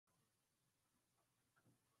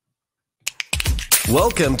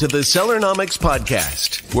Welcome to the Sellernomics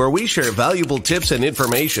podcast, where we share valuable tips and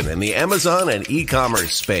information in the Amazon and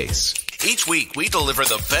e-commerce space. Each week, we deliver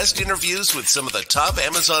the best interviews with some of the top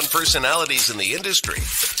Amazon personalities in the industry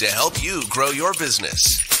to help you grow your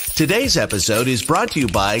business. Today's episode is brought to you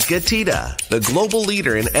by Getida, the global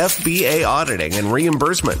leader in FBA auditing and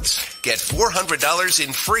reimbursements. Get $400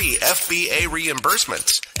 in free FBA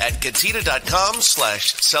reimbursements at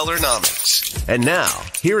Getida.com/Sellernomics. And now,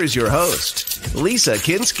 here is your host, Lisa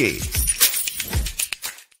Kinski.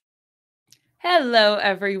 Hello,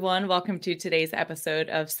 everyone. Welcome to today's episode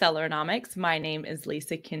of Sellernomics. My name is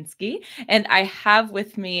Lisa Kinski, and I have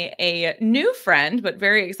with me a new friend, but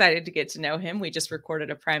very excited to get to know him. We just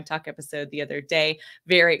recorded a Prime Talk episode the other day.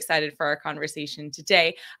 Very excited for our conversation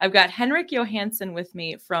today. I've got Henrik Johansson with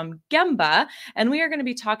me from Gembah, and we are going to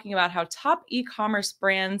be talking about how top e-commerce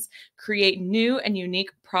brands create new and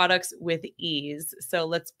unique products with ease. So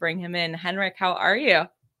let's bring him in. Henrik, how are you?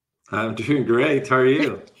 I'm doing great. How are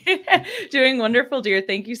you? Doing wonderful, dear.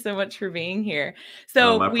 Thank you so much for being here.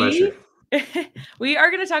 So my pleasure. We are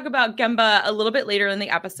going to talk about Gembah a little bit later in the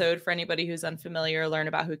episode for anybody who's unfamiliar, learn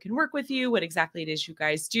about who can work with you, what exactly it is you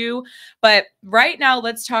guys do. But right now,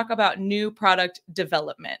 let's talk about new product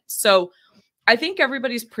development. So I think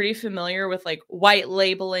everybody's pretty familiar with like white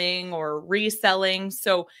labeling or reselling.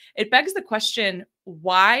 So it begs the question,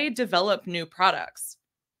 why develop new products?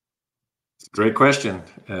 Great question.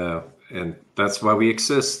 And that's why we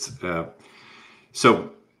exist. I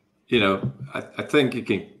think you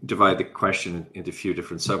can divide the question into a few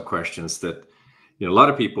different sub-questions that, a lot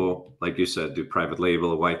of people, like you said, do private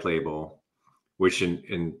label, white label, which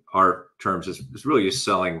in our terms is really just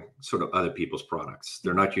selling sort of other people's products.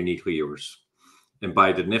 They're not uniquely yours. And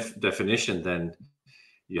by the definition, then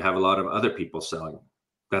you have a lot of other people selling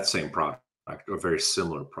that same product or very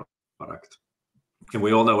similar product. And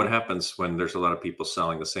we all know what happens when there's a lot of people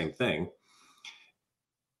selling the same thing.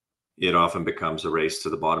 It often becomes a race to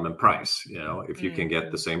the bottom in price. If you can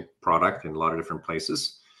get the same product in a lot of different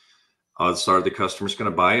places, odds are the customer's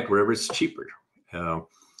going to buy it wherever it's cheaper.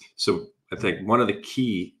 So I think one of the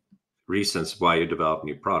key reasons why you develop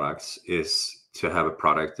new products is to have a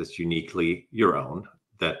product that's uniquely your own,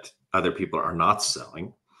 that other people are not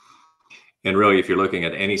selling. And really, if you're looking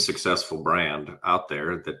at any successful brand out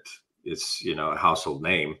there that is, a household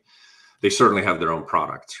name, they certainly have their own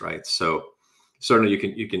products, right? So certainly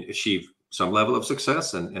you can achieve some level of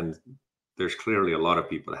success, and there's clearly a lot of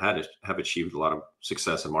people that have achieved a lot of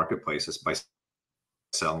success in marketplaces by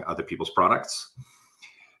selling other people's products.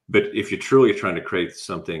 But if you're truly trying to create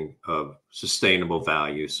something of sustainable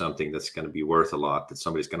value, something that's going to be worth a lot, that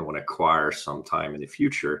somebody's going to want to acquire sometime in the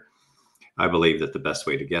future, I believe that the best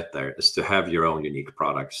way to get there is to have your own unique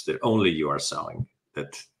products that only you are selling,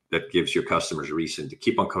 that gives your customers a reason to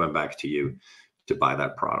keep on coming back to you to buy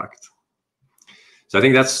that product. So I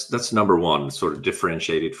think that's number one, sort of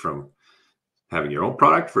differentiated from having your own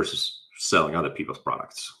product versus selling other people's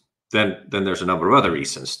products. Then there's a number of other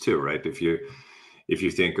reasons too, right? If you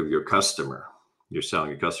think of your customer, you're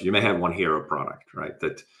selling a customer, you may have one hero product, right?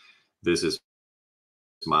 That this is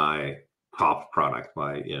my top product,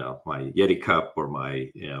 my Yeti cup or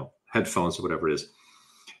my headphones or whatever it is.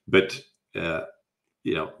 But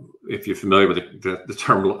if you're familiar with the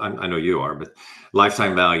term, I know you are, but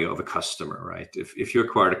lifetime value of a customer, right? If you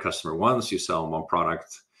acquired a customer once, you sell them one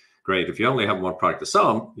product, great. If you only have one product to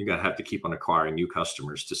sell them, you're going to have to keep on acquiring new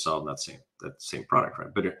customers to sell them that same product,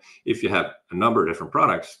 right? But if you have a number of different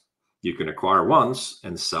products, you can acquire once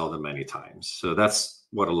and sell them many times. So that's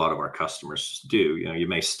what a lot of our customers do. You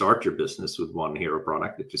may start your business with one hero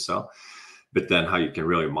product that you sell, but then how you can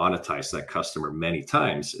really monetize that customer many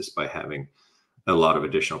times is by having a lot of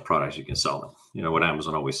additional products you can sell them. What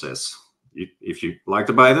Amazon always says, if you like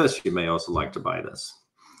to buy this, you may also like to buy this.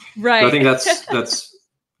 Right. So I think that's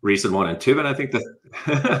reason one and two. And I think the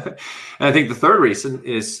third reason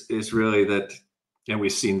is really that, and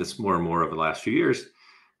we've seen this more and more over the last few years,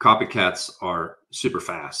 copycats are super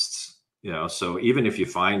fast. So even if you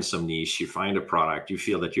find some niche, you find a product, you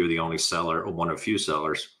feel that you're the only seller or one of few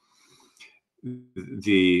sellers,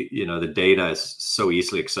 the data is so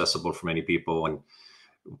easily accessible for many people. And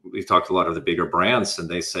we talked to a lot of the bigger brands, and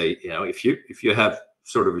they say, if you have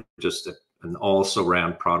sort of just an also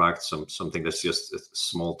ran product, something that's just a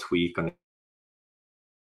small tweak on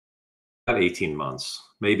 18 months,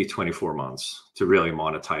 maybe 24 months to really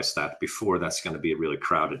monetize that before that's going to be a really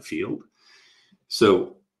crowded field.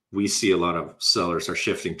 So we see a lot of sellers are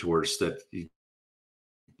shifting towards that a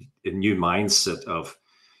new mindset of,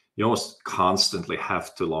 you almost constantly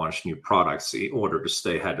have to launch new products in order to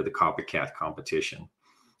stay ahead of the copycat competition.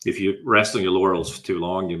 If you rest on your laurels for too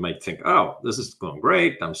long, you might think, oh, this is going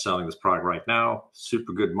great. I'm selling this product right now,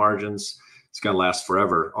 super good margins. It's going to last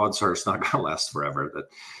forever. Odds are it's not going to last forever. That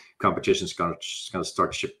competition is going to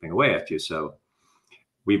start chipping away at you. So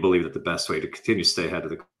we believe that the best way to continue to stay ahead of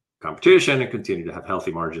the competition and continue to have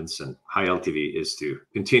healthy margins and high LTV is to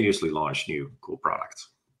continuously launch new cool products.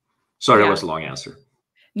 Sorry, that was a long answer.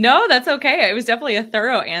 No, that's okay. It was definitely a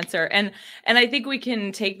thorough answer. And I think we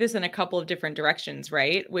can take this in a couple of different directions,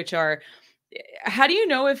 right? Which are, how do you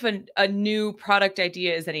know if a new product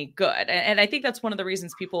idea is any good? And I think that's one of the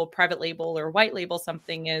reasons people private label or white label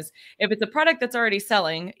something is, if it's a product that's already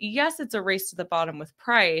selling, yes, it's a race to the bottom with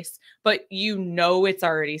price, but you know it's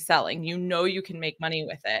already selling. You know you can make money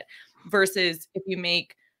with it. Versus if you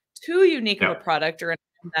make too unique of a product or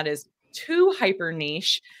that is too hyper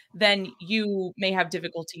niche, then you may have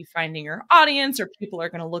difficulty finding your audience, or people are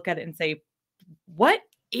going to look at it and say, what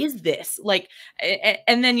is this? Like,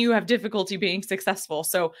 and then you have difficulty being successful.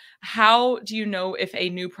 So how do you know if a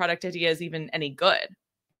new product idea is even any good?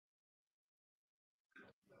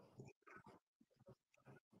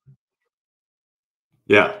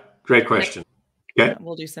 Yeah, great question. Okay.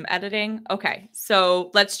 We'll do some editing. Okay.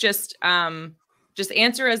 So let's just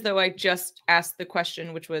answer as though I just asked the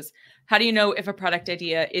question, which was, how do you know if a product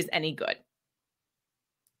idea is any good?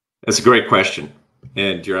 That's a great question.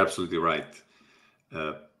 And you're absolutely right.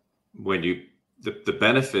 When the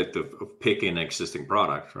benefit of picking an existing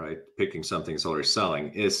product, right? Picking something that's already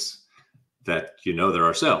selling is that, there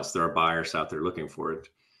are sales, there are buyers out there looking for it.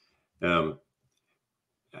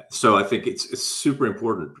 So I think it's super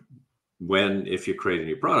important if you create a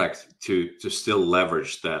new product to still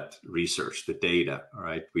leverage that research, the data. All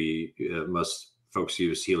right. Most folks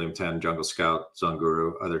use Helium 10, Jungle Scout,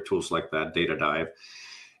 ZoneGuru, other tools like that, Data Dive.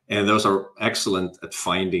 And those are excellent at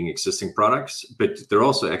finding existing products, but they're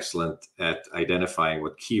also excellent at identifying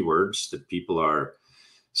what keywords that people are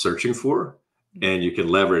searching for. And you can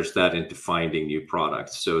leverage that into finding new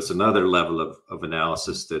products. So it's another level of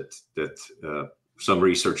analysis that some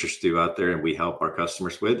researchers do out there, and we help our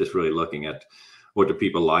customers with, is really looking at what do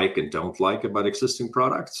people like and don't like about existing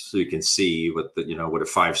products. So you can see what the what a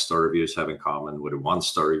 5-star reviews have in common, what a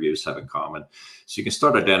 1-star reviews have in common. So you can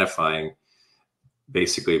start identifying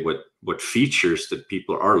basically what features that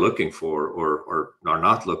people are looking for or are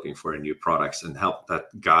not looking for in new products, and help that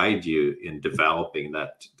guide you in developing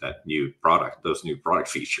that new product, those new product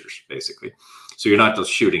features, basically. So you're not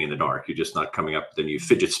just shooting in the dark. You're just not coming up with a new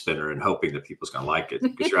fidget spinner and hoping that people's going to like it,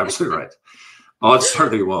 because you're absolutely right. Odds are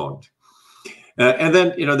they won't. And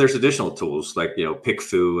then, there's additional tools like,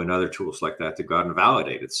 PickFu and other tools like that to go out and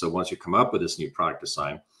validate it. So once you come up with this new product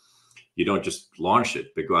design, you don't just launch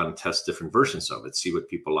it, but go out and test different versions of it, see what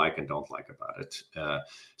people like and don't like about it.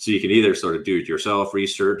 So you can either sort of do it yourself,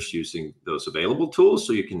 research using those available tools,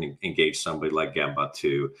 so you can engage somebody like Gembah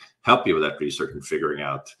to help you with that research and figuring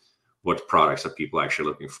out what products are people actually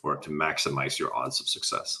looking for to maximize your odds of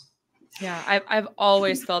success. Yeah, I've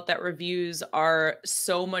always felt that reviews are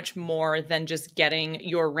so much more than just getting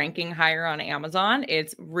your ranking higher on Amazon.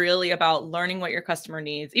 It's really about learning what your customer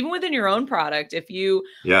needs, even within your own product. If you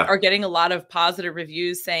are getting a lot of positive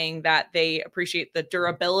reviews saying that they appreciate the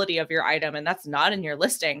durability of your item, and that's not in your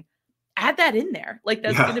listing, add that in there. Like,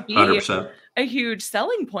 that's going to be 100%. a huge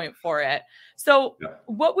selling point for it. So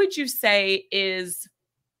what would you say is,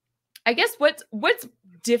 I guess, what's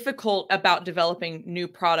difficult about developing new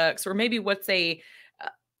products, or maybe what's a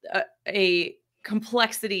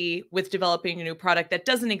complexity with developing a new product that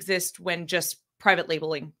doesn't exist when just private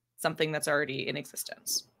labeling something that's already in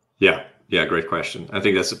existence? Yeah, great question. I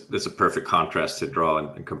think that's a perfect contrast to draw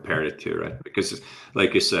and compare it to, right? Because,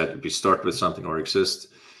 like you said, if you start with something already exists,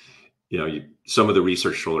 some of the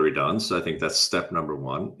research is already done. So I think that's step number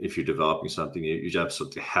one. If you're developing something, you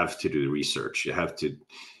absolutely have to do the research. You have to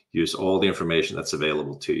use all the information that's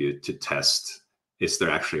available to you to test, is there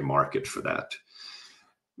actually a market for that?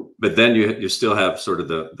 But then you still have sort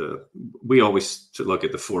of we always look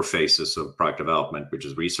at the 4 phases of product development, which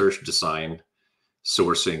is research, design,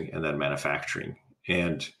 sourcing, and then manufacturing.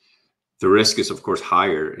 And the risk is, of course,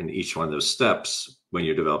 higher in each one of those steps when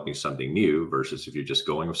you're developing something new versus if you're just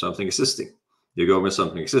going with something existing. You go with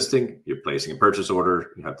something existing, you're placing a purchase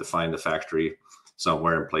order, you have to find the factory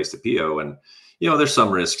somewhere and place the PO. And there's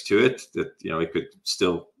some risk to it that,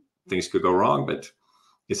 things could go wrong, but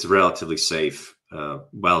it's a relatively safe,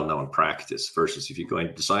 well-known practice versus if you go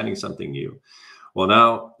into designing something new. Well,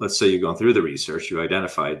 now, let's say you're going through the research, you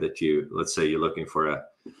identified that let's say you're looking for a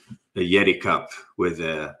Yeti cup with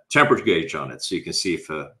a temperature gauge on it, so you can see if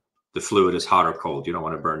the fluid is hot or cold. You don't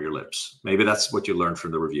want to burn your lips. Maybe that's what you learned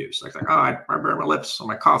from the reviews. Like, oh, I burn my lips on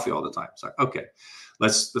my coffee all the time. It's like, okay,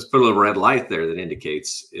 let's put a little red light there that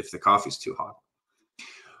indicates if the coffee's too hot.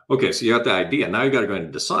 Okay, so you got the idea. Now you got to go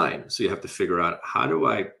into design. So you have to figure out, how do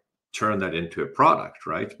I turn that into a product,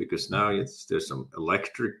 right? Because now there's some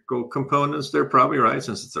electrical components there probably, right?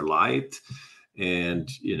 Since it's a light, and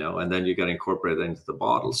and then you got to incorporate that into the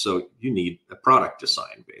bottle. So you need a product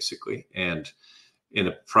design basically. And in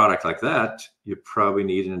a product like that, you probably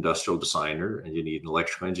need an industrial designer and you need an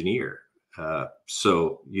electrical engineer.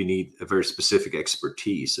 So you need a very specific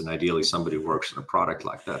expertise, and ideally somebody who works on a product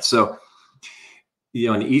like that. So,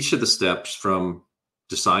 in each of the steps from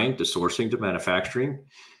design to sourcing to manufacturing,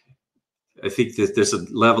 I think that there's a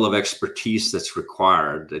level of expertise that's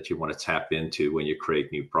required that you want to tap into when you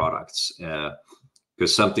create new products.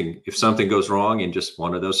 Because if something goes wrong in just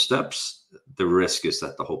one of those steps, the risk is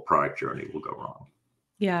that the whole product journey will go wrong.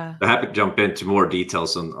 Yeah. I'm happy to jump into more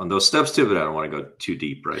details on those steps too, but I don't want to go too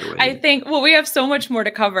deep right away. I think, well, we have so much more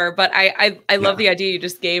to cover, but I love the idea you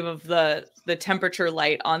just gave of the temperature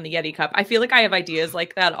light on the Yeti cup. I feel like I have ideas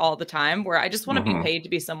like that all the time, where I just want to be paid to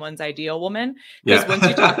be someone's ideal woman. Because once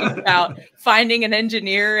you're talking about finding an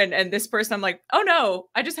engineer and this person, I'm like, oh no,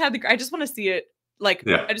 I just want to see it. Like,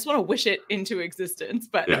 I just want to wish it into existence.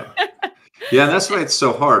 But yeah, that's why it's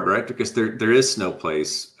so hard, right? Because there is no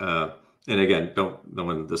place. And again, don't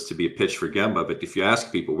want this to be a pitch for Gembah, but if you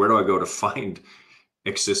ask people, where do I go to find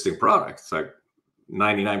existing products? Like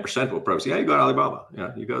 99% will probably say, yeah, you go to Alibaba.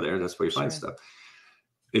 Yeah, you go there. That's where you find stuff.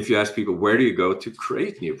 If you ask people, where do you go to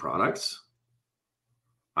create new products?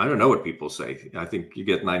 I don't know what people say. I think you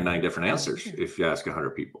get 99 different answers if you ask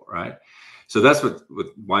 100 people, right? So that's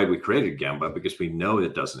why we created Gembah, because we know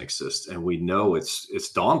it doesn't exist, and we know it's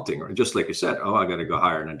daunting. Or just like you said, I got to go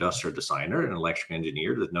hire an industrial designer, an electrical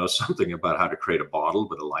engineer that knows something about how to create a bottle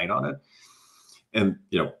with a light on it. And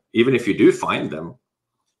even if you do find them,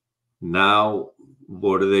 now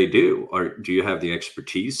what do they do? Or do you have the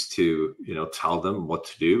expertise to tell them what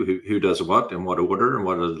to do, who does what, in what order, and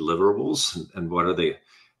what are the deliverables, and what are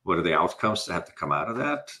the outcomes that have to come out of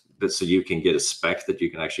that? So you can get a spec that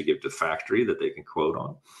you can actually give to the factory that they can quote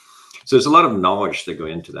on. So there's a lot of knowledge that go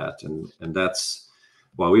into that. And that's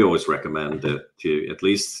why we always recommend that, to, at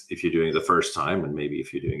least if you're doing it the first time, and maybe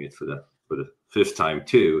if you're doing it for the fifth time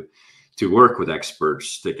too, to work with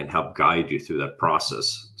experts that can help guide you through that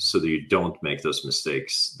process so that you don't make those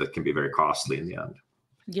mistakes that can be very costly in the end.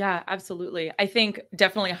 Yeah, absolutely. I think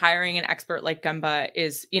definitely hiring an expert like Gembah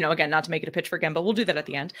is, again, not to make it a pitch for Gembah, we'll do that at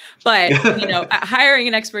the end, but, hiring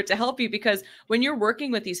an expert to help you, because when you're working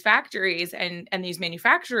with these factories and these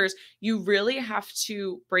manufacturers, you really have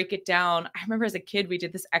to break it down. I remember as a kid, we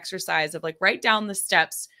did this exercise of write down the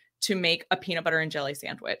steps to make a peanut butter and jelly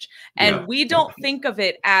sandwich. And we don't think of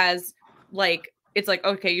it as it's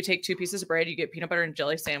okay, you take 2 pieces of bread, you get peanut butter and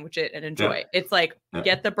jelly, sandwich it, and enjoy. It's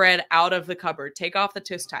get the bread out of the cupboard, take off the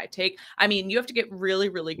twist tie, you have to get really,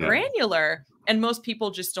 really granular. And most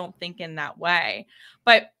people just don't think in that way.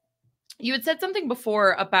 But you had said something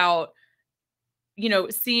before about,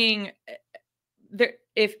 seeing there,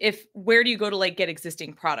 if where do you go to get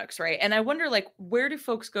existing products, right? And I wonder where do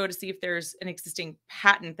folks go to see if there's an existing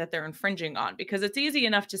patent that they're infringing on? Because it's easy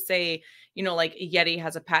enough to say, Yeti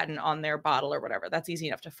has a patent on their bottle or whatever. That's easy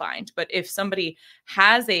enough to find. But if somebody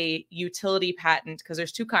has a utility patent, because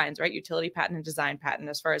there's 2 kinds, right? Utility patent and design patent,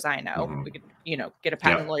 as far as I know. We could, get a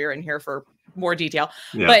patent lawyer in here for more detail.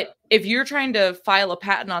 But if you're trying to file a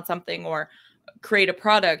patent on something or create a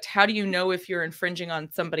product, how do you know if you're infringing on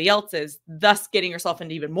somebody else's, thus getting yourself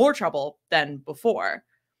into even more trouble than before?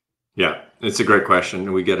 Yeah, it's a great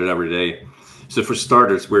question. We get it every day. So for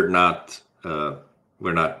starters, we're not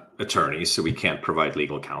attorneys, so we can't provide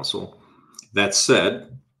legal counsel. That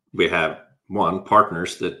said, we have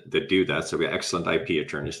partners that do that. So we have excellent IP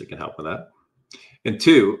attorneys that can help with that. And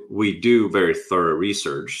 2, we do very thorough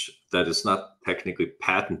research that is not technically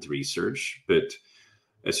patent research, but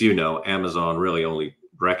as you know, Amazon really only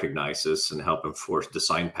recognizes and help enforce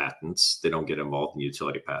design patents. They don't get involved in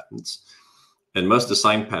utility patents. And most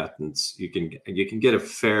design patents, you can get a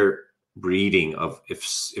fair reading of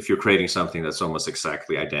if you're creating something that's almost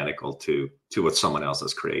exactly identical to what someone else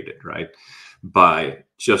has created, right? By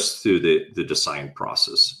just through the design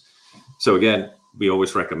process. So again, we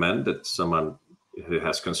always recommend that someone who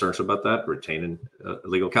has concerns about that retain a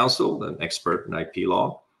legal counsel, an expert in IP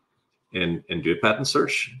law, and do a patent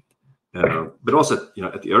search. But also,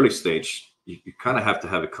 at the early stage, you kind of have to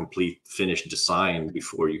have a complete finished design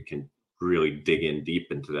before you can really dig in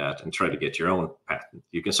deep into that and try to get your own patent.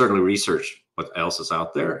 You can certainly research what else is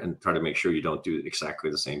out there and try to make sure you don't do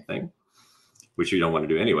exactly the same thing, which you don't want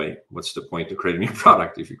to do anyway. What's the point of creating a new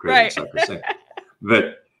product if you create exactly the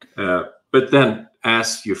same? But then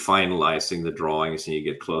as you're finalizing the drawings and you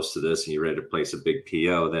get close to this and you're ready to place a big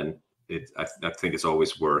PO, then I think it's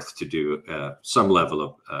always worth to do some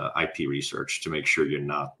level of IP research to make sure you're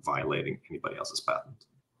not violating anybody else's patent.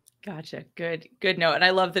 Gotcha. Good note. And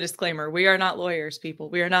I love the disclaimer. We are not lawyers,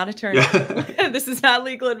 people. We are not attorneys. Yeah. This is not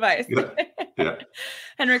legal advice. Yeah.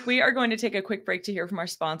 Henrik, we are going to take a quick break to hear from our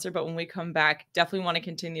sponsor, but when we come back, definitely want to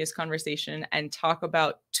continue this conversation and talk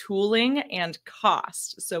about tooling and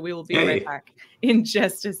cost. So we will be right back in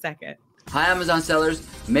just a second. Hi, Amazon sellers.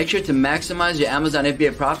 Make sure to maximize your Amazon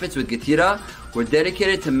FBA profits with Getida. We're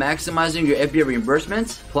dedicated to maximizing your FBA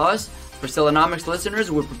reimbursements. Plus, for Sellernomics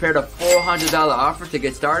listeners, we prepared a $400 offer to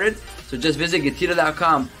get started. So just visit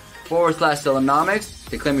Getida.com/Sellernomics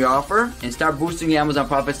to claim your offer and start boosting your Amazon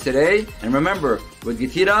profits today. And remember, with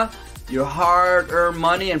Getida, your hard-earned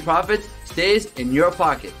money and profits stays in your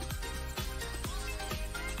pocket.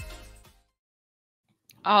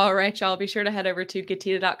 All right, y'all. Be sure to head over to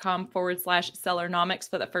Getida.com/Sellernomics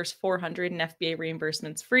for the first 400 in FBA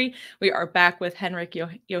reimbursements free. We are back with Henrik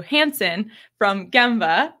Johansson from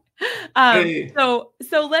Gembah. So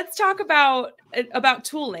let's talk about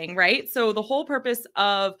tooling, right? So the whole purpose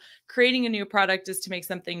of creating a new product is to make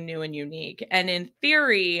something new and unique. And in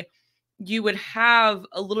theory, you would have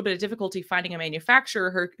a little bit of difficulty finding a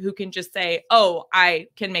manufacturer who can just say, oh, I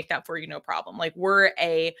can make that for you, no problem. Like, we're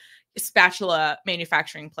a spatula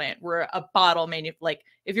manufacturing plant. We're a bottle like,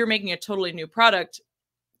 if you're making a totally new product,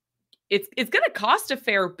 it's going to cost a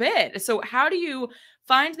fair bit. So how do you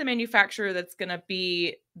find the manufacturer that's going to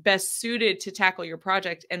be best suited to tackle your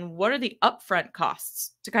project? And what are the upfront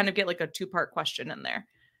costs, to kind of get like a two-part question in there?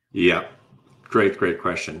 Yeah, great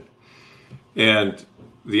question. And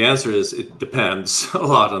the answer is it depends a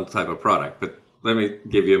lot on the type of product, but let me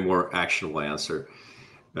give you a more actionable answer.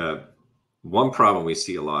 One problem we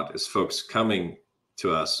see a lot is folks coming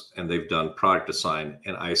to us and they've done product design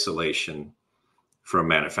in isolation from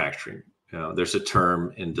manufacturing. There's a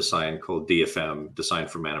term in design called DFM, design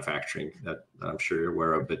for manufacturing, that I'm sure you're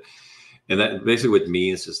aware of. And that basically what it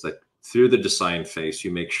means is that through the design phase,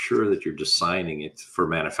 you make sure that you're designing it for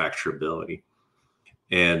manufacturability.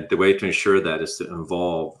 And the way to ensure that is to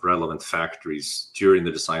involve relevant factories during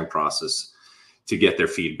the design process to get their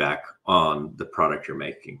feedback on the product you're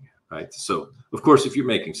making, right? So, of course, if you're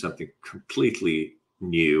making something completely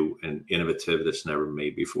new and innovative that's never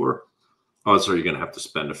made before, also you're going to have to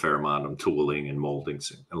spend a fair amount on tooling and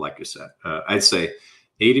moldings. And like you said, I'd say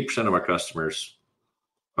 80% of our customers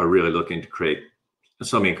are really looking to create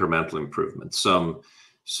some incremental improvements,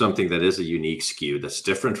 something that is a unique SKU that's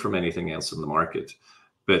different from anything else in the market.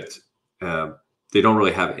 But they don't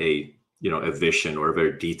really have a vision or a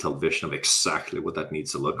very detailed vision of exactly what that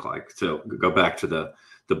needs to look like. So go back to the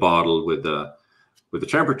bottle with the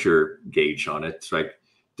temperature gauge on it. Like,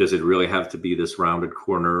 does it really have to be this rounded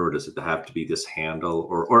corner, or does it have to be this handle,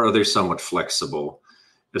 or are they somewhat flexible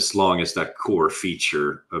as long as that core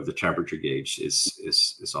feature of the temperature gauge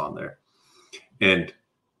is on there? And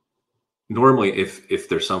normally, if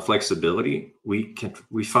there's some flexibility, we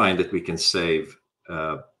find that we can save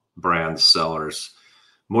brand sellers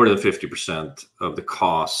more than 50% of the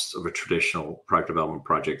cost of a traditional product development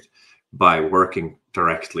project by working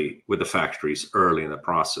directly with the factories early in the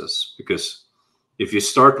process. Because if you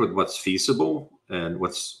start with what's feasible and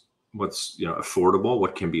what's affordable,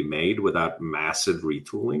 what can be made without massive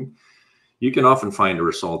retooling, you can often find a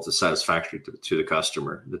result that's satisfactory to the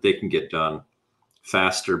customer, that they can get done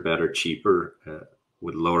faster, better, cheaper,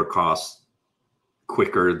 with lower costs,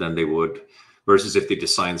 quicker than they would, versus if they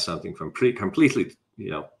design something from completely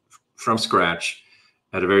from scratch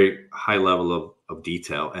at a very high level of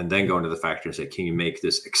detail, and then go into the factory and say, can you make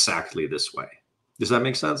this exactly this way? Does that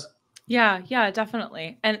make sense? Yeah,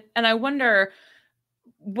 definitely. And I wonder,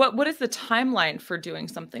 what is the timeline for doing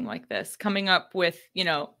something like this? Coming up with,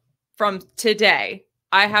 from today,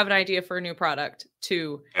 I have an idea for a new product,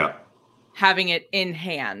 to having it in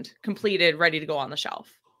hand, completed, ready to go on the shelf.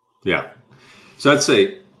 Yeah. So I'd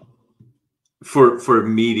say for a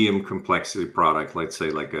medium complexity product, let's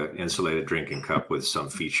say like an insulated drinking cup with some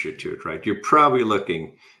feature to it, right? You're probably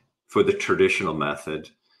looking for the traditional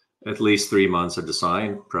method, at least 3 months of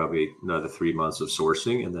design, probably another 3 months of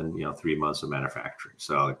sourcing, and then 3 months of manufacturing.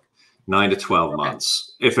 So like 9 to 12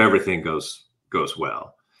 months if everything goes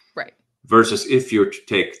well. Right. Versus if you're to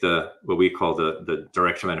take what we call the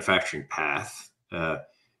direct to manufacturing path,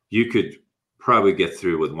 you could probably get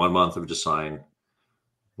through with 1 month of design,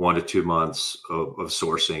 1 to 2 months of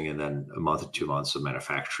sourcing, and then a month to 2 months of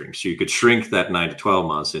manufacturing. So you could shrink that 9 to 12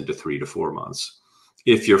 months into 3 to 4 months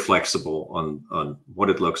if you're flexible on what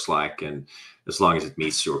it looks like, and as long as it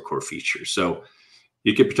meets your core features. So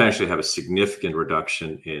you could potentially have a significant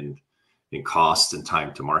reduction in cost and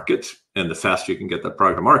time to market. And the faster you can get that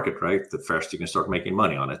product to market, right, the faster you can start making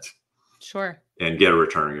money on it. Sure. And get a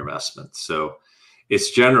return on your investment. So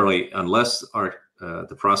it's generally, unless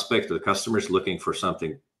the prospect or the customer is looking for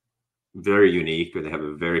something very unique, or they have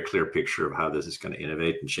a very clear picture of how this is going to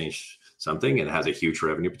innovate and change something and it has a huge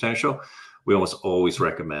revenue potential, we almost always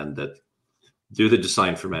recommend that do the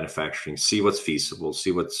design for manufacturing, see what's feasible,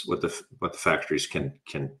 see what the factories can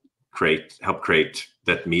help create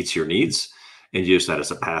that meets your needs, and use that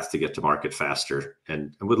as a path to get to market faster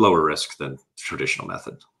and with lower risk than traditional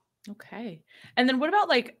method. Okay. And then what about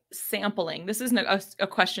like sampling? This isn't a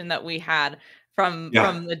question that we had from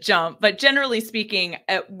the jump, but generally speaking,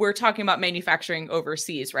 we're talking about manufacturing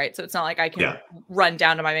overseas, right? So it's not like I can run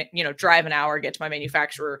down to my, drive an hour, get to my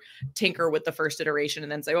manufacturer, tinker with the first iteration,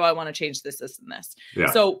 and then say, oh, I want to change this, this, and this.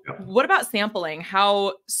 Yeah. So what about sampling?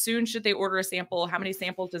 How soon should they order a sample? How many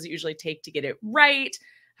samples does it usually take to get it right?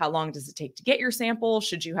 How long does it take to get your sample?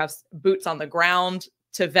 Should you have boots on the ground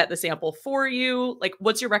to vet the sample for you? Like,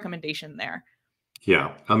 what's your recommendation there?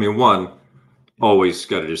 Yeah, I mean, one, always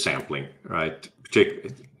got to do sampling, right?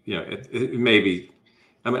 It may be,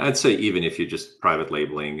 I mean, I'd say even if you're just private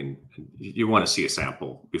labeling and you want to see a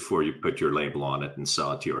sample before you put your label on it and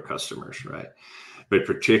sell it to your customers, right? But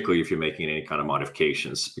particularly if you're making any kind of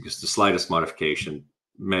modifications, because the slightest modification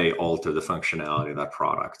may alter the functionality of that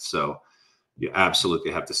product. So you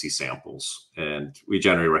absolutely have to see samples. And we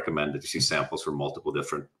generally recommend that you see samples from multiple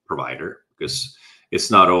different providers, because it's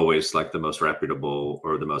not always like the most reputable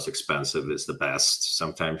or the most expensive is the best.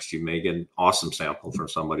 Sometimes you may get an awesome sample from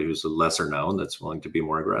somebody who's a lesser known that's willing to be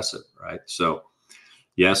more aggressive, right? So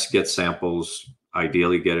yes, get samples,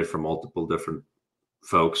 ideally get it from multiple different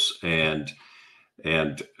folks, and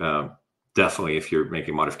definitely if you're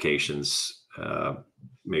making modifications,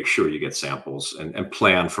 make sure you get samples and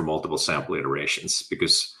plan for multiple sample iterations,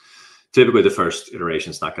 because typically the first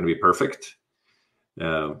iteration is not going to be perfect.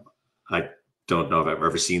 I don't know if I've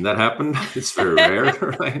ever seen that happen. It's very rare,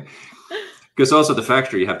 right? Because also the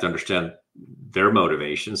factory, you have to understand their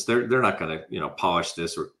motivations. They're not going to polish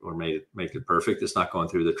this or make it perfect. It's not going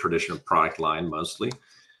through the traditional product line, mostly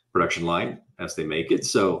production line, as they make it.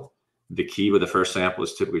 So the key with the first sample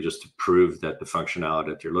is typically just to prove that the functionality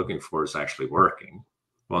that you're looking for is actually working.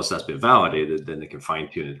 Once that's been validated, then they can fine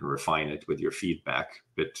tune it and refine it with your feedback.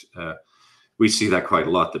 But we see that quite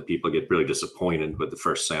a lot, that people get really disappointed with the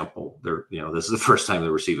first sample. This is the first time they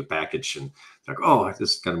receive a package and like, oh,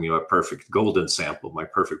 this is going to be my perfect golden sample, my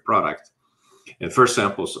perfect product. And first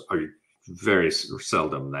samples are very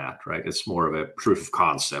seldom that, right? It's more of a proof of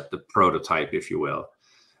concept, a prototype, if you will,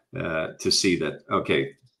 to see that,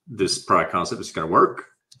 okay, this product concept is going to work.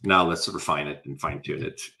 Now let's refine it and fine tune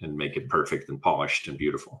it and make it perfect and polished and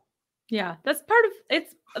beautiful. Yeah, that's part of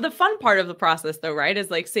it's the fun part of the process, though, right? Is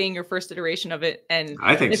like seeing your first iteration of it. And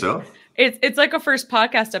I think so. It's like a first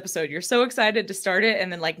podcast episode. You're so excited to start it.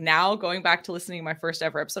 And then like now going back to listening to my first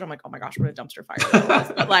ever episode, I'm like, oh my gosh, what a dumpster fire that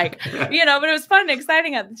was. But like, but it was fun and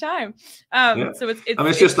exciting at the time. So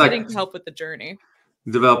it's just getting to help with the journey.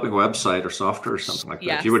 Developing a website or software or something like that.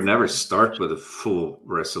 Yes. You would never start with a full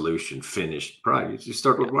resolution finished product. You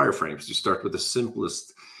start with wireframes. You start with the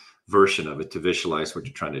simplest version of it to visualize what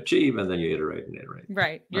you're trying to achieve, and then you iterate and iterate.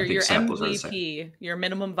 Right. Your MVP, your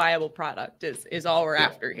minimum viable product is all we're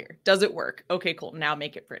after here. Does it work? Okay, cool. Now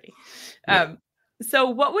make it pretty. So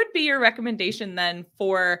what would be your recommendation then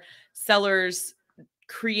for sellers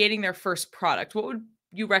creating their first product? What would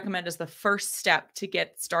you recommend as the first step to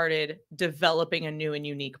get started developing a new and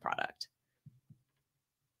unique product?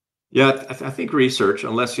 Yeah, I think research,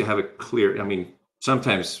 unless you have a clear,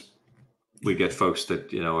 sometimes we get folks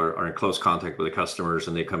that, are in close contact with the customers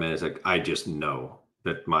and they come in and it's like, I just know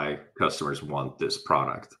that my customers want this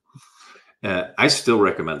product. I still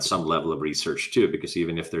recommend some level of research too, because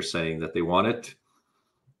even if they're saying that they want it,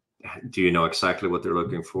 do you know exactly what they're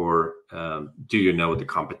looking for? Do you know what the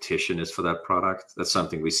competition is for that product? That's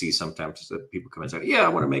something we see sometimes, that people come in and say, yeah, I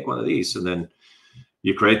want to make one of these. And then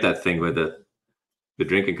you create that thing with the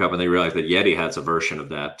drinking cup and they realize that Yeti has a version of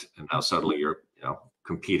that. And now suddenly you're,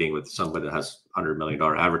 competing with somebody that has $100 million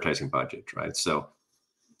advertising budget, right? So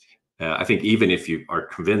I think even if you are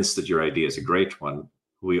convinced that your idea is a great one,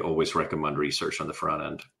 we always recommend research on the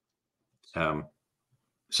front end.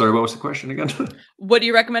 Sorry, what was the question again? What do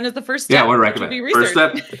you recommend as the first step? Yeah, what do I recommend? First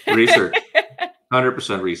step, research.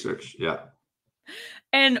 100% research, yeah.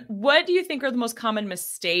 And what do you think are the most common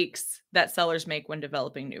mistakes that sellers make when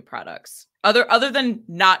developing new products? Other than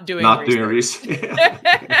not doing research.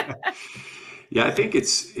 Yeah, I think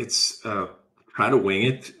it's trying to wing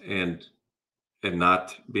it and and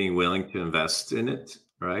not being willing to invest in it,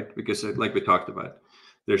 right? Because like we talked about,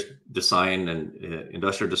 there's design and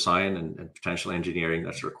industrial design and potential engineering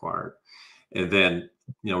that's required. And then,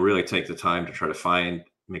 really take the time to try to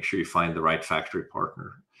make sure you find the right factory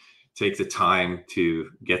partner. Take the time to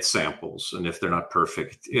get samples. And if they're not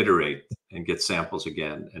perfect, iterate and get samples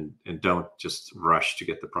again, and don't just rush to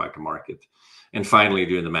get the product to market. And finally,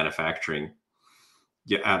 doing the manufacturing,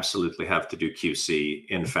 you absolutely have to do QC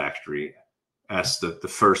in factory. As the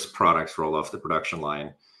first products roll off the production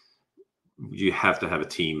line, you have to have a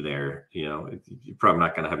team there. You're probably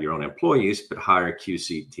not going to have your own employees, but hire a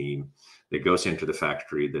QC team that goes into the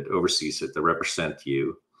factory, that oversees it, that represent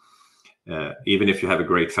you. Even if you have a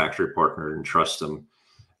great factory partner and trust them,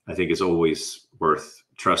 I think it's always worth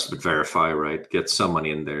trust but verify, right? Get someone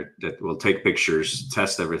in there that will take pictures,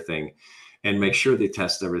 test everything, and make sure they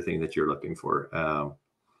test everything that you're looking for.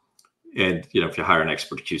 And if you hire an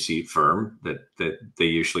expert QC firm, that they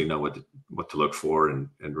usually know what to look for, and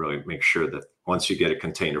really make sure that once you get a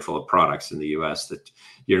container full of products in the US, that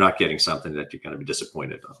you're not getting something that you're going to be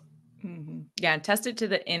disappointed on. Mm-hmm. Yeah, and test it to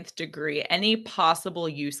the nth degree. Any possible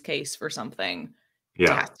use case for something,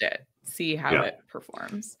 yeah, test it, see how it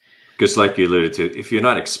performs. Because like you alluded to, if you're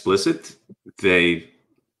not explicit, they're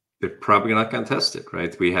probably not going to test it,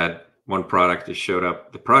 right? We had one product that showed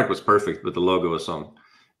up. The product was perfect, but the logo was on,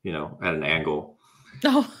 at an angle.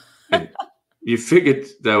 Oh. And you figured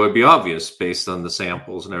that would be obvious based on the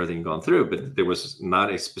samples and everything gone through, but there was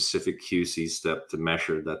not a specific QC step to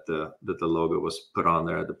measure that the logo was put on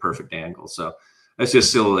there at the perfect angle. So that's just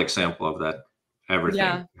still an example of that. Everything,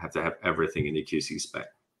 you have to have everything in the QC spec.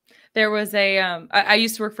 There was I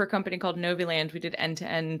used to work for a company called Noviland. We did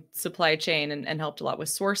end-to-end supply chain and helped a lot with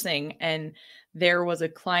sourcing. And there was a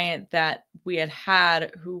client that we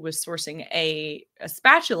had who was sourcing a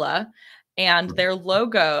spatula, and their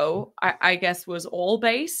logo, I guess, was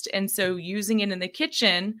oil-based. And so using it in the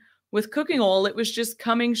kitchen with cooking oil, it was just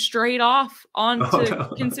coming straight off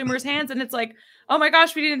onto consumers' hands. And it's like, oh my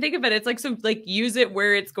gosh, we didn't think of it. It's like, so like use it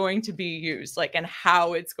where it's going to be used, like, and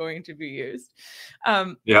how it's going to be used.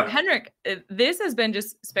 Henrik, this has been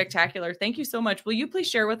just spectacular. Thank you so much. Will you please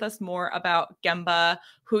share with us more about Gembah,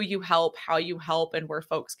 who you help, how you help, and where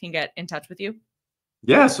folks can get in touch with you?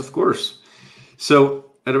 Yes, of course. So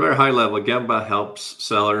at a very high level, Gembah helps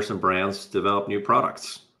sellers and brands develop new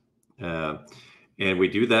products. And we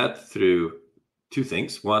do that through two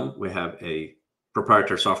things. One, we have a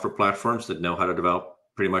proprietary software platforms that know how to develop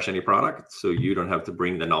pretty much any product. So you don't have to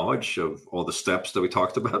bring the knowledge of all the steps that we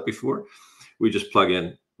talked about before. We just plug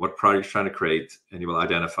in what product you're trying to create, and you will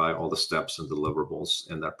identify all the steps and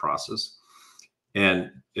deliverables in that process.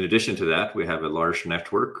 And in addition to that, we have a large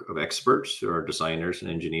network of experts who are designers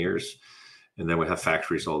and engineers. And then we have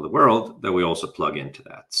factories all over the world that we also plug into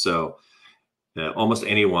that. So almost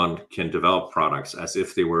anyone can develop products as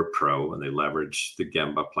if they were a pro, and they leverage the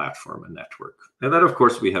Gembah platform and network. And then, of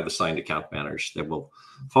course, we have assigned account managers that will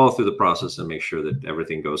follow through the process and make sure that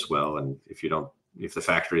everything goes well. And if the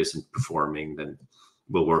factory isn't performing, then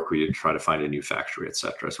we'll work with you to try to find a new factory, et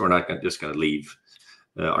cetera. So we're not just going to leave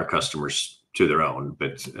our customers to their own,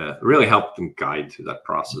 but really help them guide through that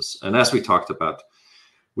process. And as we talked about,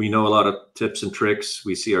 we know a lot of tips and tricks.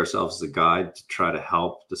 We see ourselves as a guide to try to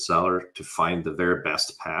help the seller to find the very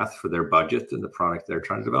best path for their budget and the product they're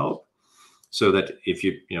trying to develop. So that if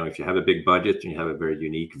you have a big budget and you have a very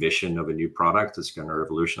unique vision of a new product that's going to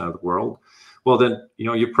revolutionize the world, well, then,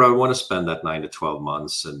 you probably want to spend that 9 to 12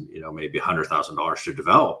 months and, maybe $100,000 to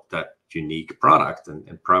develop that unique product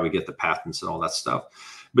and probably get the patents and all that stuff.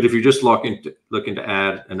 But if you're just looking to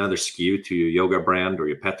add another SKU to your yoga brand or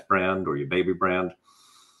your pet brand or your baby brand,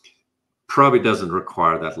 probably doesn't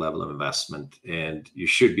require that level of investment, and you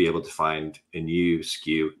should be able to find a new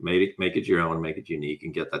SKU, make it your own, make it unique,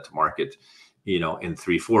 and get that to market, in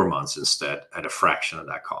 3-4 months instead, at a fraction of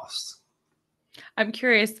that cost. I'm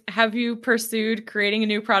curious, have you pursued creating a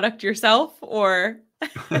new product yourself, or?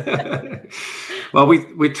 Well,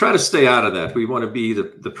 we try to stay out of that. We want to be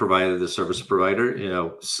the provider, the service provider.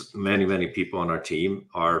 Many people on our team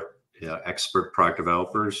are expert product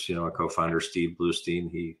developers. Our co-founder, Steve Bluestein,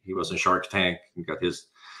 he was in Shark Tank and got his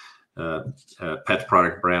pet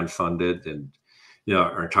product brand funded. And,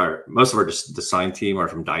 most of our design team are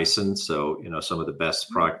from Dyson. So, some of the best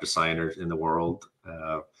product designers in the world.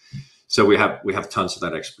 So we have tons of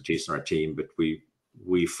that expertise in our team, but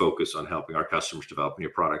we focus on helping our customers develop new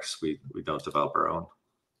products. We don't develop our own.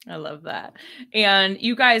 I love that. And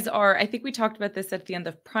you guys are, I think we talked about this at the end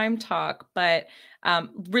of Prime Talk, but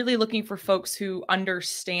really looking for folks who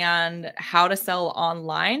understand how to sell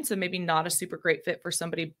online. So maybe not a super great fit for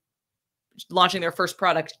somebody launching their first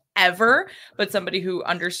product ever, but somebody who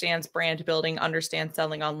understands brand building, understands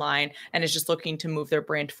selling online, and is just looking to move their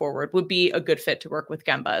brand forward would be a good fit to work with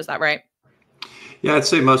Gembah. Is that right? Yeah, I'd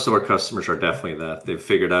say most of our customers are definitely that. They've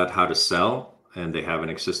figured out how to sell and they have an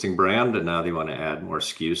existing brand and now they want to add more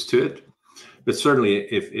SKUs to it. But certainly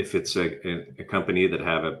if it's a company that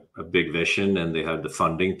have a big vision and they have the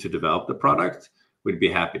funding to develop the product, we'd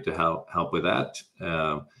be happy to help with that.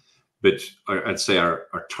 But I'd say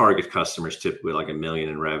our target customers typically like $1 million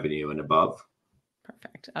in revenue and above.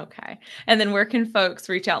 Perfect. Okay. And then where can folks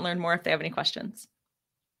reach out and learn more if they have any questions?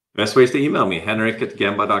 Best way is to email me,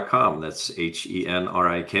 henrik@gembah.com. That's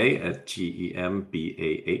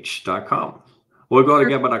HENRIK@GEMBAH.com. Or go to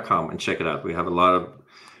gembah.com and check it out. We have a lot of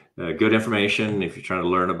good information if you're trying to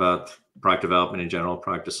learn about product development in general,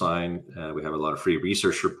 product design. We have a lot of free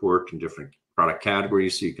research report in different product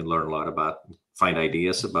categories, so you can learn a lot about, find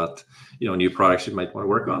ideas about, new products you might want to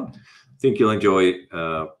work on. I think you'll enjoy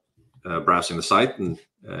browsing the site and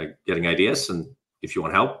getting ideas. And if you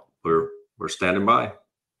want help, we're standing by.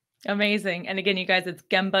 Amazing. And again, you guys, it's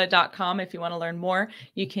gembah.com. If you want to learn more,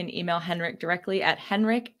 you can email Henrik directly at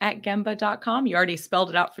henrik@gembah.com. You already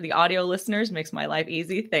spelled it out for the audio listeners. Makes my life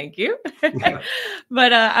easy. Thank you. Yeah.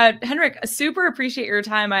 But Henrik, super appreciate your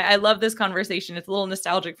time. I love this conversation. It's a little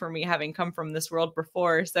nostalgic for me having come from this world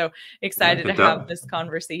before. So excited to have this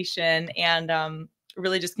conversation and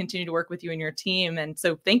really just continue to work with you and your team. And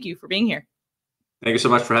so thank you for being here. Thank you so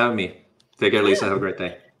much for having me. Take care, Lisa. Have a great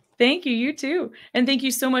day. Thank you. You too. And thank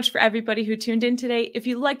you so much for everybody who tuned in today. If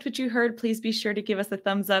you liked what you heard, please be sure to give us a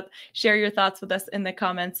thumbs up, share your thoughts with us in the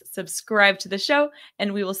comments, subscribe to the show,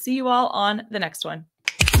 and we will see you all on the next one.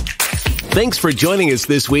 Thanks for joining us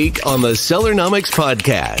this week on the Sellernomics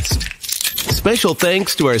podcast. Special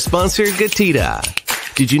thanks to our sponsor, Getida.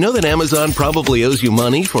 Did you know that Amazon probably owes you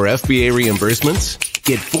money for FBA reimbursements?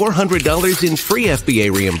 Get $400 in free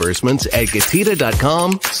FBA reimbursements at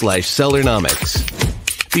Getida.com/Sellernomics.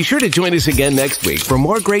 Be sure to join us again next week for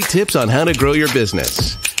more great tips on how to grow your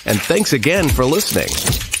business. And thanks again for listening.